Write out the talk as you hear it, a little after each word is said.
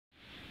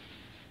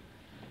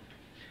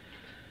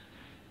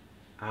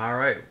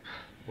Alright,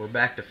 we're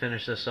back to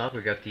finish this up.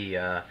 We got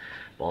the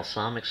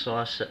balsamic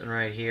sauce sitting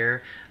right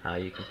here.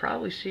 You can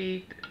probably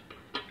see,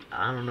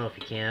 I don't know if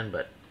you can,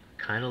 but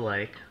kind of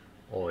like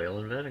oil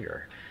and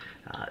vinegar.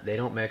 They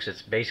don't mix.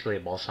 It's basically a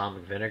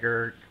balsamic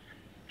vinegar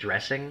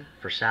dressing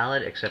for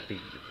salad, except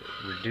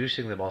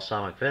reducing the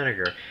balsamic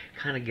vinegar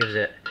kind of gives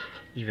it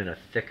even a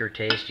thicker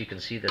taste. You can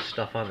see the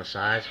stuff on the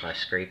sides. If I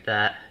scrape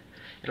that,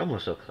 it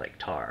almost looks like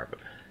tar, but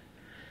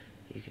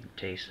you can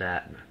taste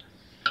that.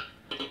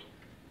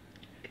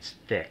 It's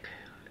thick.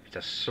 It's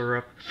a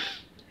syrup,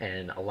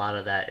 and a lot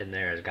of that in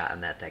there has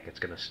gotten that thick. It's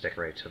going to stick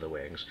right to the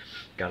wings.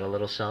 Got a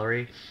little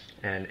celery,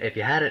 and if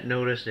you hadn't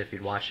noticed, if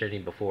you'd watched any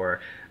before,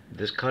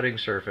 this cutting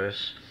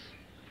surface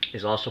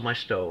is also my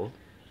stove,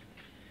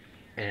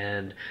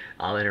 and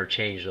I'll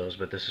interchange those,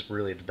 but this is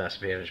really the best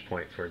vantage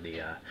point for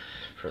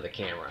the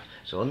camera.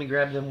 So let me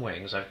grab them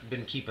wings. I've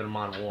been keeping them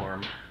on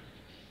warm.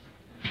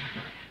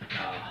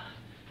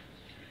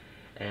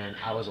 And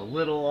I was a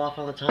little off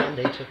on the time.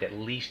 They took at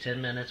least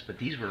 10 minutes, but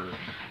these were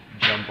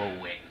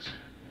jumbo wings.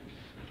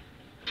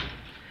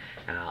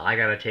 I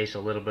got to taste a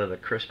little bit of the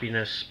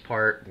crispiness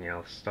part, you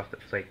know, stuff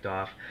that flaked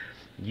off.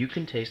 You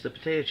can taste the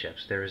potato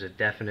chips. There is a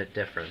definite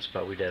difference,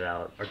 but we did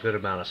a good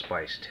amount of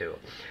spice too.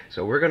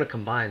 So we're going to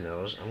combine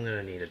those. I'm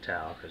going to need a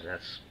towel because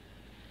that's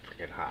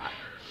freaking hot.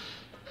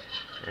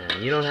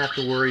 And you don't have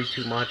to worry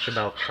too much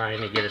about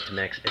trying to get it to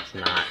mix. It's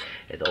not.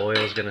 The oil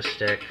is going to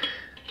stick.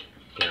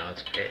 You know,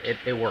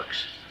 it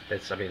works.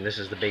 I mean, this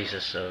is the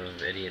basis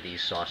of any of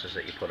these sauces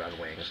that you put on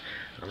wings.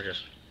 I'm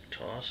just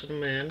tossing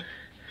them in.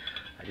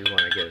 I do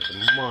want to get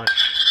as much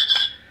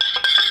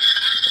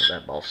of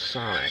that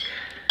balsamic.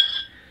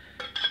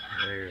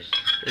 There's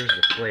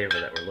the flavor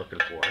that we're looking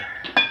for.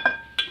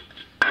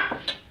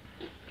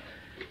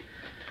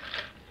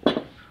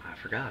 I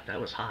forgot, that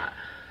was hot.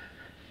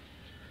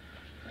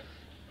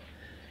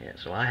 Yeah,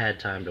 so I had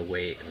time to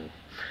wait and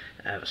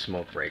have a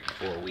smoke break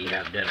before we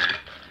have dinner.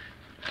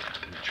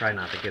 Try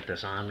not to get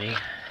this on me,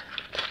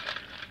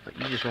 but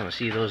you just want to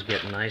see those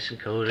get nice and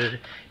coated.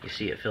 You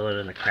see it fill it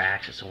in the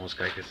cracks. It's almost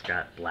like it's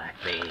got black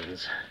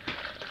veins.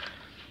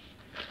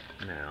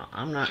 Now,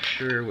 I'm not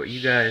sure what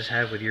you guys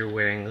have with your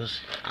wings.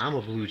 I'm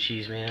a blue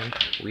cheese man.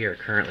 We are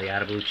currently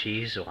out of blue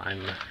cheese, so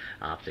I'm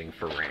opting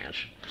for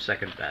ranch.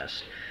 Second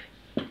best.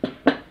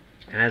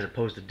 And as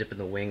opposed to dipping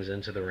the wings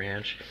into the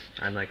ranch,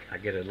 I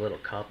get a little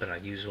cup and I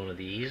use one of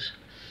these.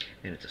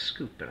 And it's a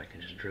scoop, and I can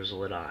just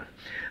drizzle it on.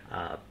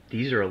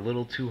 These are a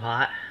little too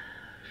hot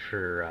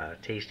for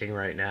tasting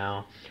right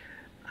now.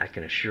 I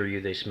can assure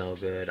you they smell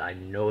good. I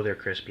know they're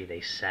crispy.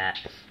 They sat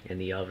in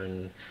the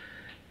oven,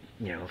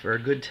 you know, for a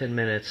good 10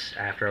 minutes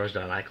after I was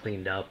done. I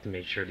cleaned up and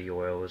made sure the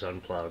oil was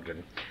unplugged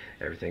and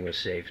everything was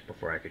safe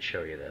before I could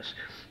show you this.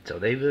 So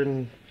they've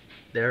been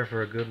there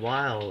for a good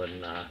while,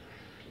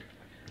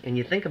 and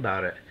you think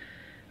about it,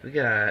 we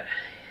got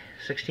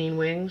 16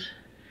 wings.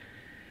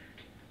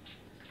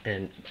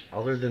 And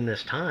other than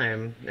this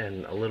time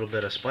and a little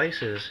bit of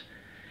spices,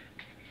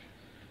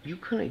 you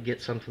couldn't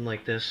get something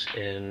like this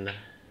in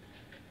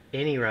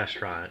any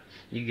restaurant.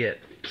 You get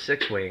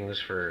 6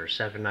 wings for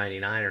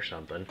 $7.99 or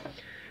something.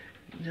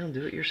 You know,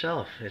 do it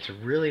yourself. It's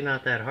really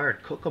not that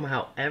hard. Cook them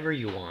however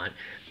you want.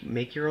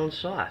 Make your own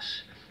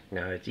sauce.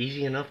 Now, it's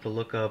easy enough to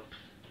look up,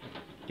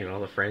 you know,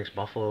 the Frank's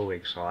Buffalo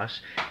Wing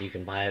sauce. You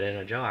can buy it in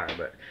a jar,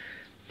 but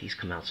these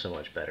come out so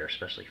much better,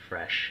 especially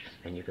fresh,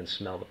 and you can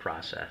smell the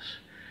process.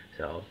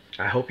 So,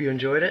 I hope you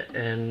enjoyed it,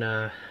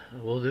 and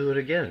we'll do it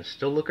again.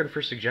 Still looking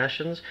for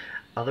suggestions.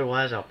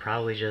 Otherwise, I'll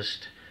probably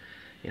just,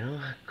 you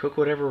know, cook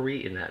whatever we're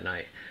eating that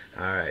night.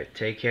 Alright,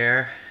 take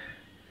care.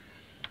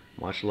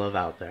 Much love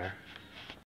out there.